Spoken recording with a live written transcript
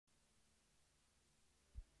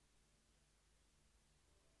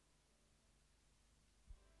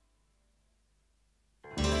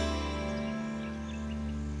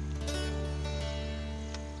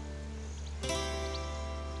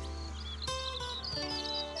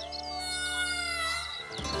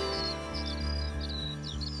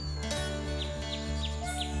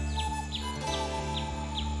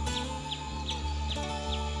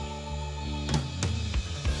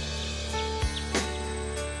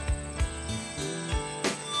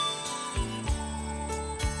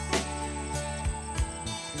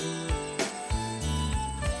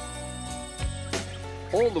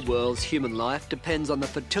All the world's human life depends on the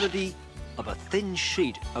fertility of a thin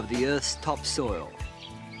sheet of the Earth's topsoil.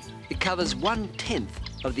 It covers 1/10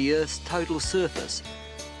 of the Earth's total surface,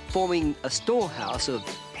 forming a storehouse of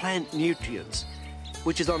plant nutrients,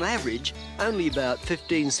 which is on average only about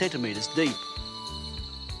 15 centimetres deep.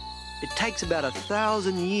 It takes about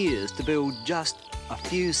 1,000 years to build just a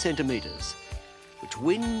few centimetres, which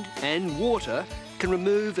wind and water can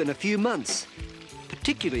remove in a few months,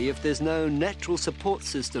 particularly if there's no natural support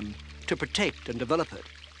system to protect and develop it.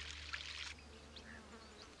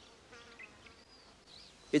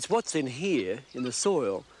 It's what's in here, in the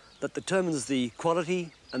soil, that determines the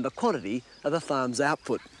quality and the quantity of a farm's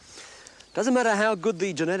output. Doesn't matter how good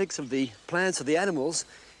the genetics of the plants or the animals,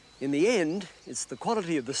 in the end, it's the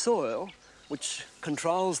quality of the soil which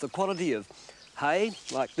controls the quality of hay,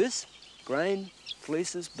 like this, grain,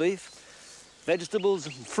 fleeces, beef, vegetables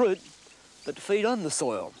and fruit that feed on the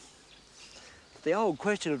soil. The old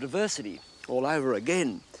question of diversity all over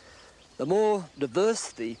again. The more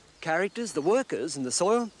diverse the characters, the workers in the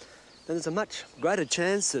soil, then there's a much greater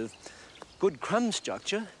chance of good crumb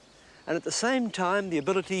structure and at the same time the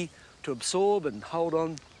ability to absorb and hold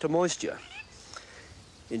on to moisture.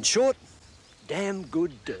 In short, damn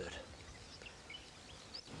good dirt.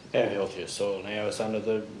 Our healthiest soil now is under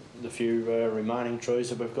the few remaining trees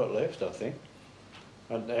that we've got left, I think.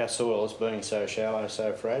 And our soils being so shallow,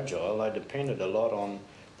 so fragile, they depended a lot on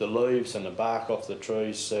the leaves and the bark off the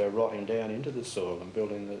trees rotting down into the soil and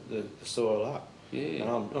building the soil up. Yeah.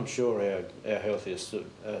 And I'm sure our healthiest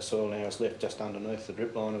soil now is left just underneath the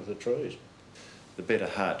drip line of the trees. The better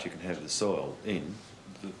heart you can have the soil in,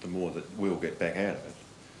 the more that we'll get back out of it,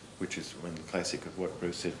 which is when the classic of what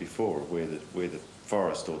Bruce said before, where the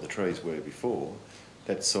forest or the trees were before,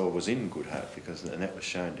 that soil was in good heart and that was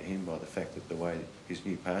shown to him by the fact that the way his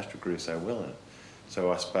new pasture grew so well in it.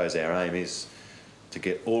 So I suppose our aim is to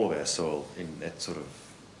get all of our soil in that sort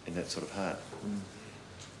of heart.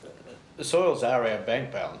 The soils are our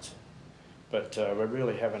bank balance, but we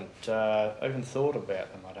really haven't even thought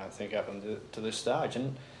about them, I don't think, up to this stage.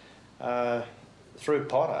 And through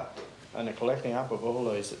Potter and the collecting up of all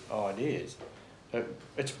these ideas,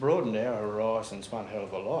 it's broadened our horizons one hell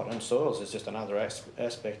of a lot, and soils is just another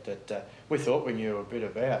aspect that we thought we knew a bit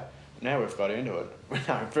about. Now we've got into it, we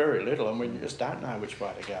know very little and we just don't know which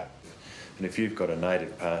way to go. And if you've got a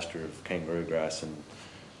native pasture of kangaroo grass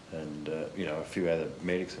and you know, a few other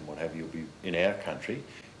medics and what have you, you'll be, in our country,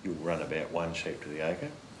 you'll run about 1 sheep to the acre.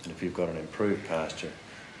 And if you've got an improved pasture,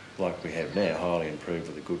 like we have now, highly improved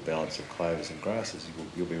with a good balance of clovers and grasses,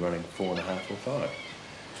 you'll be running 4.5 or 5.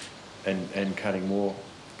 And cutting more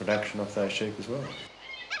production off those sheep as well.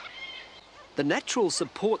 The natural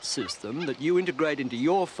support system that you integrate into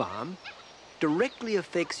your farm directly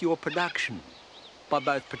affects your production by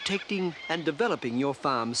both protecting and developing your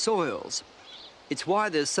farm soils. It's why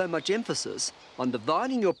there's so much emphasis on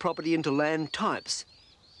dividing your property into land types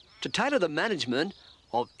to tailor the management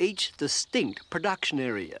of each distinct production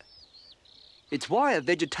area. It's why a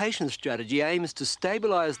vegetation strategy aims to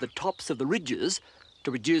stabilise the tops of the ridges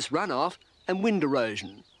to reduce runoff and wind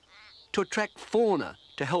erosion, to attract fauna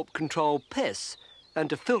to help control pests and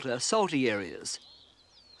to filter salty areas.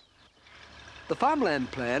 The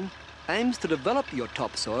Farmland Plan aims to develop your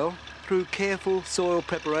topsoil through careful soil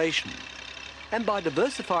preparation and by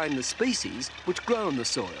diversifying the species which grow in the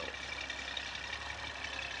soil.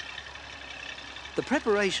 The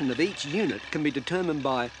preparation of each unit can be determined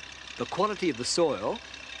by the quality of the soil,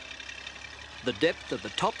 the depth of the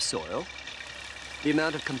topsoil, the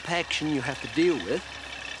amount of compaction you have to deal with,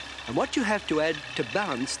 and what you have to add to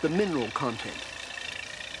balance the mineral content.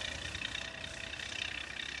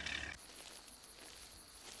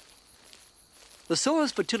 The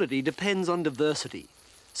soil's fertility depends on diversity.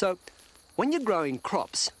 So, when you're growing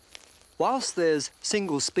crops, whilst there's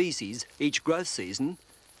single species each growth season,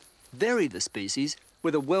 vary the species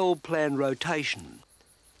with a well-planned rotation.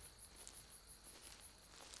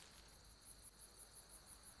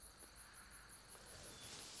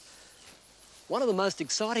 One of the most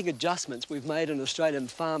exciting adjustments we've made in Australian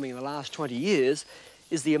farming in the last 20 years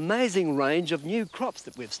is the amazing range of new crops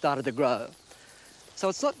that we've started to grow. So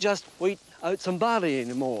it's not just wheat, oats and barley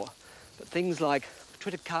anymore, but things like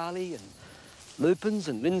triticale and lupins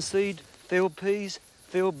and linseed, field peas,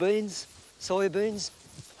 field beans, soybeans,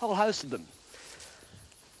 a whole host of them.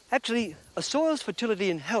 Actually, a soil's fertility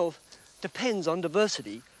and health depends on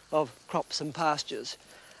diversity of crops and pastures.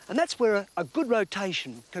 And that's where a good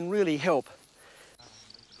rotation can really help.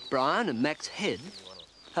 Brian and Max Head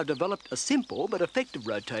have developed a simple but effective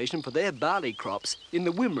rotation for their barley crops in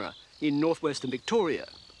the Wimmera in northwestern Victoria.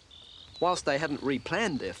 Whilst they haven't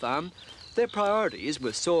replanned their farm, Their priorities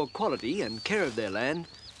with soil quality and care of their land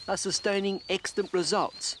are sustaining excellent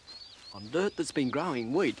results on dirt that's been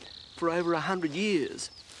growing wheat for over 100 years.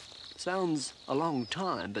 Sounds a long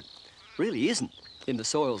time, but really isn't in the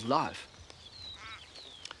soil's life.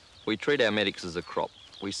 We treat our medics as a crop.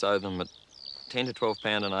 We sow them at 10 to 12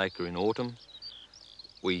 pound an acre in autumn.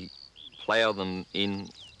 We plough them in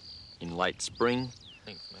late spring.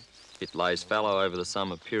 It lays fallow over the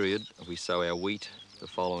summer period. We sow our wheat the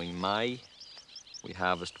following May. We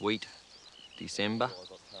harvest wheat December.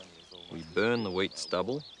 We burn the wheat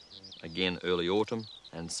stubble, again early autumn,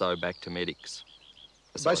 and sow back to medics.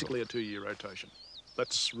 Basically a 2-year rotation.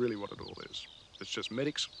 That's really what it all is. It's just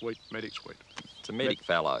medics, wheat, medics, wheat. It's a medic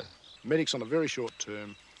fallow. Medics on a very short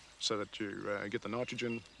term so that you get the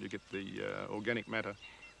nitrogen, you get the organic matter,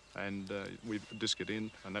 and we disc it in,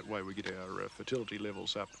 and that way we get our fertility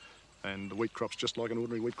levels up. And the wheat crop's just like an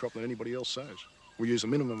ordinary wheat crop that anybody else sows. We use a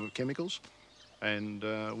minimum of chemicals, and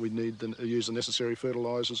we need to use the necessary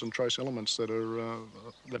fertilisers and trace elements that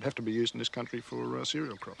have to be used in this country for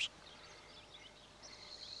cereal crops.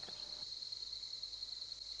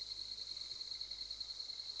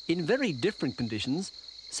 In very different conditions,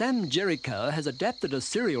 Sam Jericho has adapted a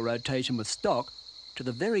cereal rotation with stock to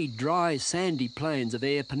the very dry, sandy plains of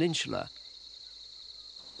Eyre Peninsula.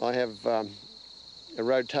 I have a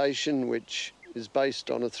rotation which is based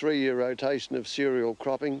on a 3-year rotation of cereal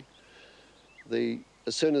cropping.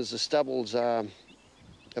 As soon as the stubbles are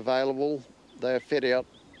available, they are fed out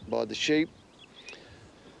by the sheep.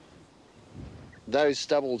 Those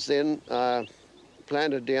stubbles then are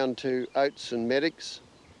planted down to oats and medics.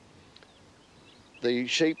 The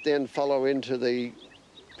sheep then follow into the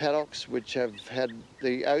paddocks which have had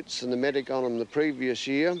the oats and the medic on them the previous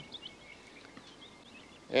year.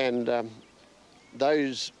 And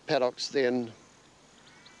those paddocks then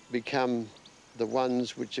become the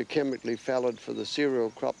ones which are chemically fallowed for the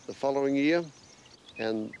cereal crop the following year.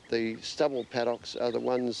 And the stubble paddocks are the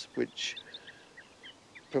ones which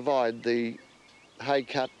provide the hay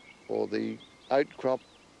cut or the oat crop,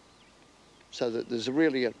 so that there's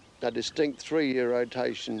really a distinct 3-year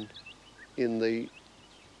rotation in the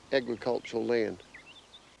agricultural land.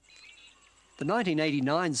 The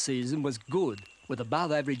 1989 season was good with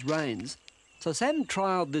above average rains, so Sam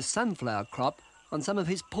trialled this sunflower crop on some of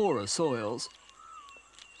his poorer soils.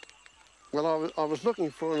 Well, I was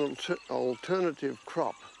looking for an alternative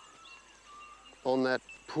crop on that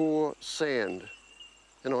poor sand,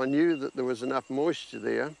 and I knew that there was enough moisture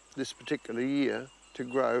there this particular year to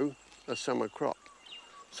grow a summer crop.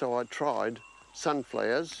 So I tried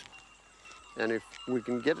sunflowers, and if we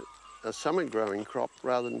can get a summer growing crop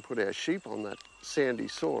rather than put our sheep on that sandy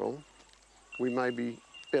soil, we may be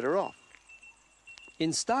better off.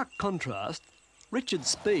 In stark contrast, Richard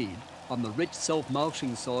Speed, on the rich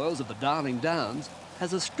self-mulching soils of the Darling Downs,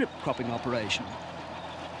 has a strip cropping operation.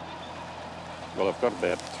 Well, I've got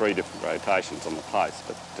about 3 different rotations on the place,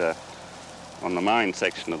 but on the main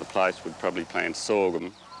section of the place we'd probably plant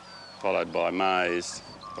sorghum, followed by maize,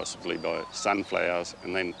 possibly by sunflowers,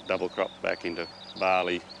 and then double crop back into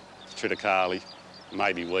barley, triticale,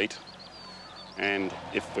 maybe wheat. And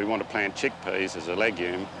if we want to plant chickpeas as a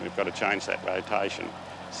legume, we've got to change that rotation.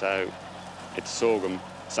 So it's sorghum,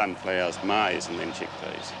 sunflowers, maize, and then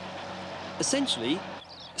chickpeas. Essentially,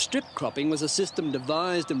 strip cropping was a system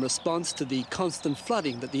devised in response to the constant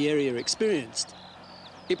flooding that the area experienced.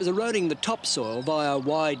 It was eroding the topsoil via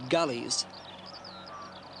wide gullies.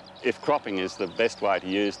 If cropping is the best way to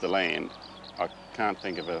use the land, I can't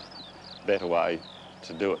think of a better way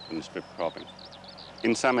to do it than strip cropping.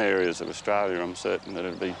 In some areas of Australia, I'm certain that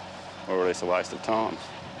it'd be more or less a waste of time.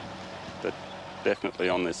 But definitely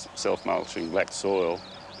on this self-mulching black soil,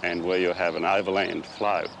 and where you have an overland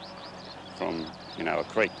flow from, you know, a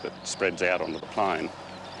creek that spreads out onto the plain,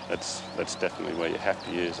 that's definitely where you have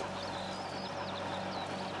to use it.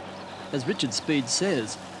 As Richard Speed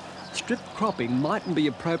says, strip cropping mightn't be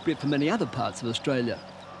appropriate for many other parts of Australia.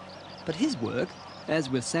 But his work, as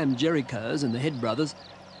with Sam Jericho's and the Head Brothers,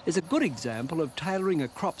 is a good example of tailoring a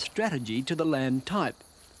crop strategy to the land type,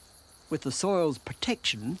 with the soil's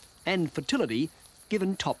protection and fertility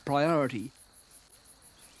given top priority.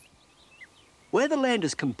 Where the land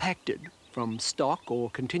is compacted from stock or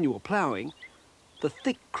continual ploughing, the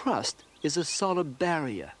thick crust is a solid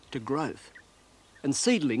barrier to growth, and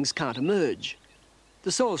seedlings can't emerge.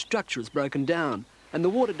 The soil structure is broken down and the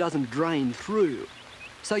water doesn't drain through,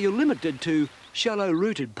 so you're limited to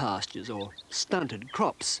shallow-rooted pastures or stunted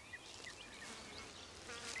crops.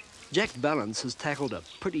 Jack Vallance has tackled a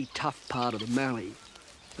pretty tough part of the mallee,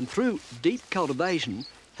 and through deep cultivation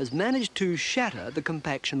has managed to shatter the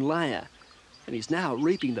compaction layer and he's now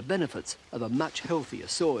reaping the benefits of a much healthier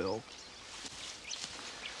soil.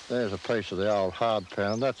 There's a piece of the old hard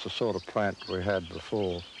pound. That's the sort of plant we had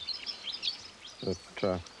before.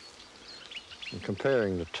 But in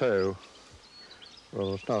comparing the two,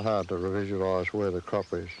 well, it's not hard to visualise where the crop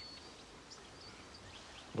is,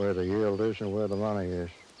 where the yield is and where the money is.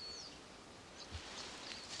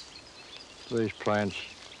 These plants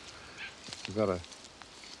have got a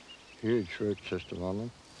huge root system on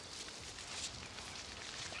them.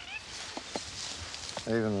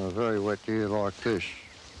 Even in a very wet year like this,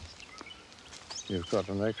 you've got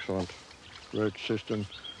an excellent root system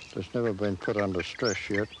that's never been put under stress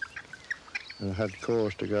yet and had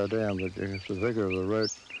cause to go down, but the vigour of the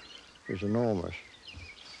root is enormous.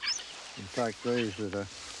 In fact, these that are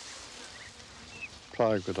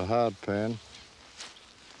plagued with the hard pan,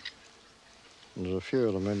 and there's a few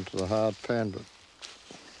of them into the hard pan, but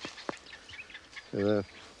they're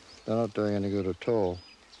not doing any good at all.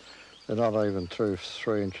 They're not even through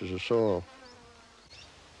 3 inches of soil.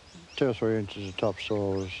 2 or 3 inches of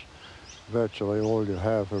topsoil is virtually all you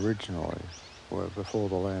have originally, before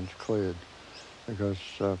the land's cleared, because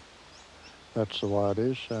that's the way it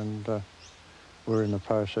is, and we're in the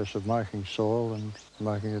process of making soil and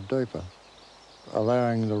making it deeper,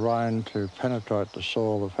 allowing the rain to penetrate the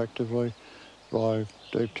soil effectively by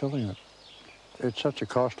deep tilling it. It's such a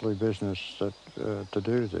costly business that to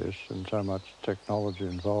do this, and so much technology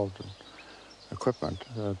involved and equipment,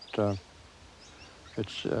 that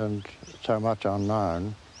it's so much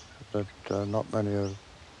unknown that not many are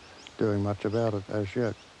doing much about it as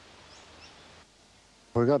yet.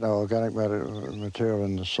 If we've got no organic material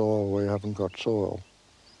in the soil, we haven't got soil.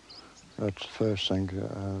 That's the first thing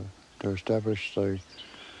to establish. A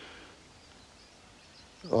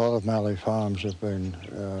lot of mallee farms have been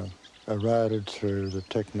eroded through the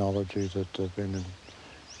technology that they've been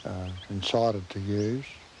incited to use,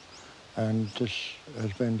 and this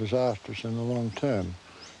has been disastrous in the long term,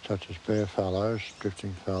 such as bare fallows,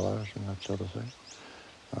 drifting fallows and that sort of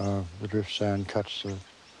thing. The drift sand cuts the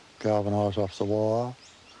galvanise off the wire.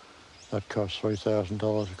 That costs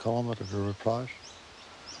 $3,000 a kilometre to replace.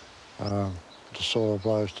 The soil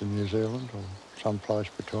blows to New Zealand or someplace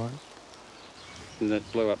between.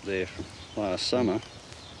 That blew up there last summer,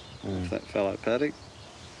 that fallow paddock.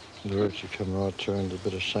 The roots have come right through into a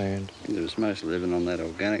bit of sand. It was mostly living on that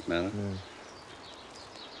organic matter. Yeah.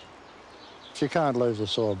 If you can't leave the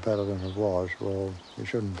soil better than it was, well, you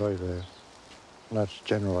shouldn't be there. And that's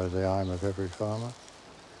generally the aim of every farmer.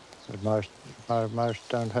 But most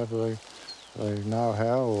don't have the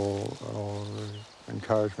know-how or the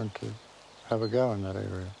encouragement to have a go in that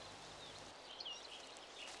area.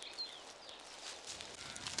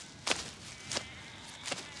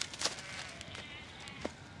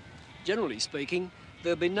 Generally speaking,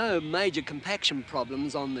 there have been no major compaction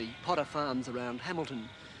problems on the Potter farms around Hamilton.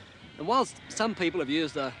 And whilst some people have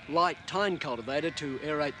used a light tine cultivator to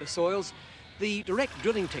aerate the soils, the direct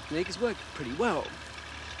drilling technique has worked pretty well.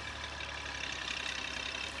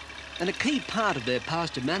 And a key part of their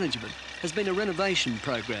pasture management has been a renovation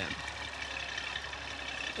program.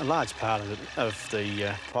 A large part of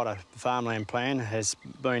the Potter farmland plan has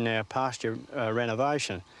been our pasture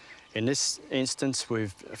renovation. In this instance,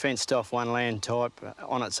 we've fenced off one land type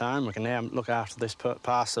on its own. We can now look after this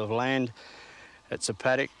parcel of land. It's a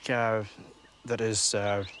paddock that is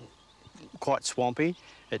quite swampy.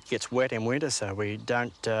 It gets wet in winter, so we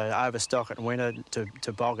don't overstock it in winter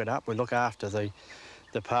to bog it up. We look after the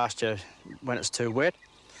pasture when it's too wet.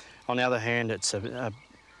 On the other hand, it's a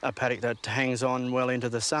paddock that hangs on well into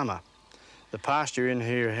the summer. The pasture in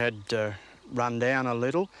here had run down a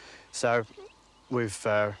little, so we've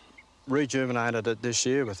rejuvenated it this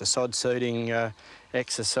year with a sod seeding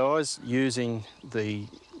exercise using the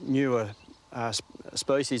newer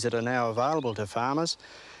species that are now available to farmers.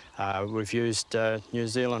 We've used New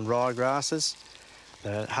Zealand ryegrasses,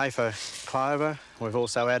 Hafer clover. We've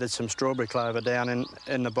also added some strawberry clover down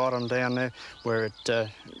in the bottom down there where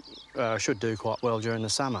it should do quite well during the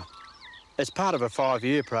summer. It's part of a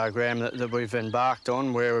 5-year program that we've embarked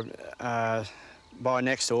on where by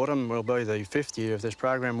next autumn will be the 5th year of this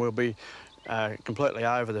program. We'll be completely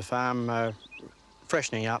over the farm,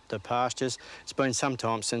 freshening up the pastures. It's been some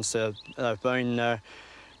time since they've been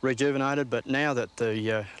rejuvenated, but now that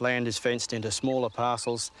the land is fenced into smaller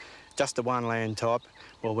parcels, just the one land type,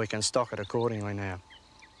 well, we can stock it accordingly now.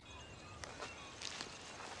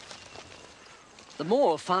 The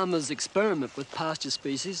more farmers experiment with pasture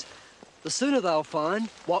species, the sooner they'll find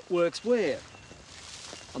what works where.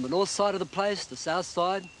 On the north side of the place, the south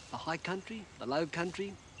side, the high country, the low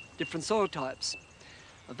country, different soil types.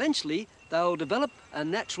 Eventually, they'll develop a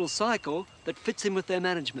natural cycle that fits in with their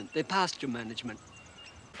management, their pasture management.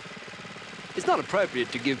 It's not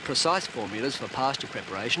appropriate to give precise formulas for pasture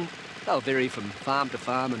preparation. They'll vary from farm to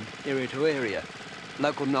farm and area to area.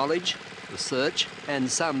 Local knowledge, research and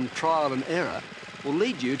some trial and error will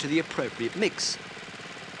lead you to the appropriate mix.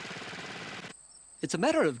 It's a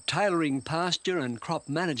matter of tailoring pasture and crop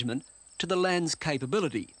management to the land's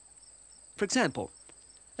capability. For example,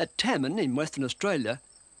 at Tammin in Western Australia,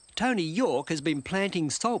 Tony York has been planting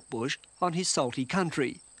saltbush on his salty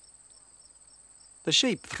country. The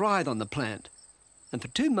sheep thrive on the plant, and for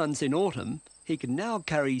 2 months in autumn, he can now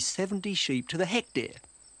carry 70 sheep to the hectare.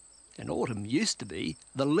 And autumn used to be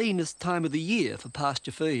the leanest time of the year for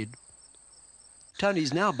pasture feed.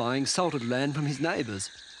 Tony's now buying salted land from his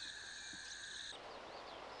neighbours.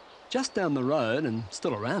 Just down the road, and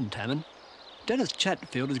still around Tammin, Dennis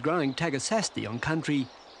Chatfield is growing Tagesasti on country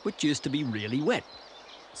which used to be really wet.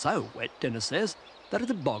 So wet, Dennis says, that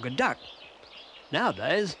it'd bog a duck.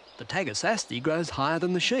 Nowadays, the Tagesasti grows higher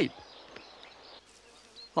than the sheep.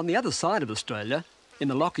 On the other side of Australia, in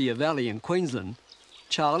the Lockyer Valley in Queensland,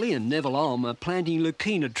 Charlie and Neville Olm are planting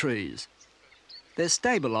leucaena trees. They're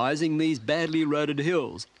stabilising these badly eroded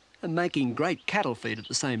hills and making great cattle feed at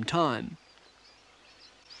the same time.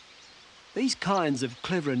 These kinds of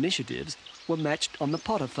clever initiatives were matched on the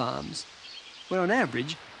Potter farms, where on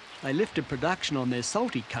average they lifted production on their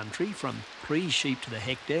salty country from 3 sheep to the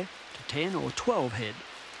hectare to 10 or 12 head.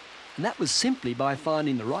 And that was simply by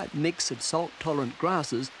finding the right mix of salt-tolerant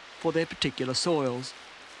grasses for their particular soils.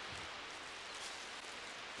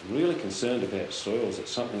 I'm really concerned about soils.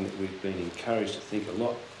 It's something that we've been encouraged to think a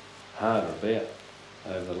lot harder about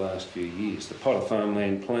over the last few years. The Potter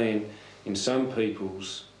farmland plan, in some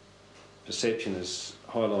people's perception, has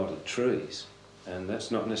highlighted trees, and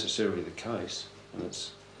that's not necessarily the case. And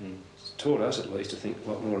it's taught us, at least, to think a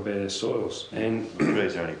lot more about our soils. And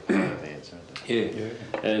trees are only part of the answer, aren't they? Yeah.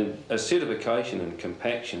 And acidification and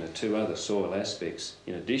compaction are 2 other soil aspects,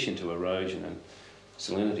 in addition to erosion and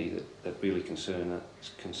salinity, that really concern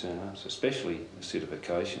us, especially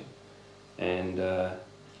acidification. And our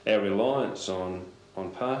reliance on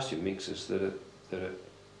pasture mixes that are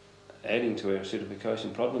adding to our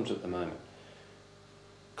acidification problems at the moment.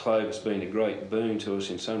 Clover's been a great boon to us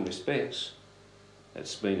in some respects.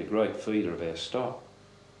 It's been a great feeder of our stock.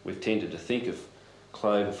 We've tended to think of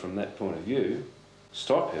clover from that point of view,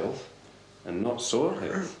 stock health and not soil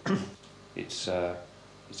health. It's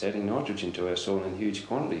adding nitrogen to our soil in huge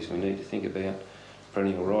quantities. We need to think about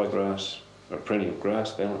perennial ryegrass or perennial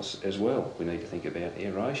grass balance as well. We need to think about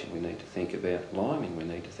aeration. We need to think about liming. We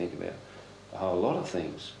need to think about a whole lot of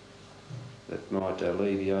things that might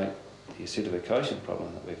alleviate the acidification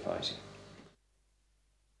problem that we're facing.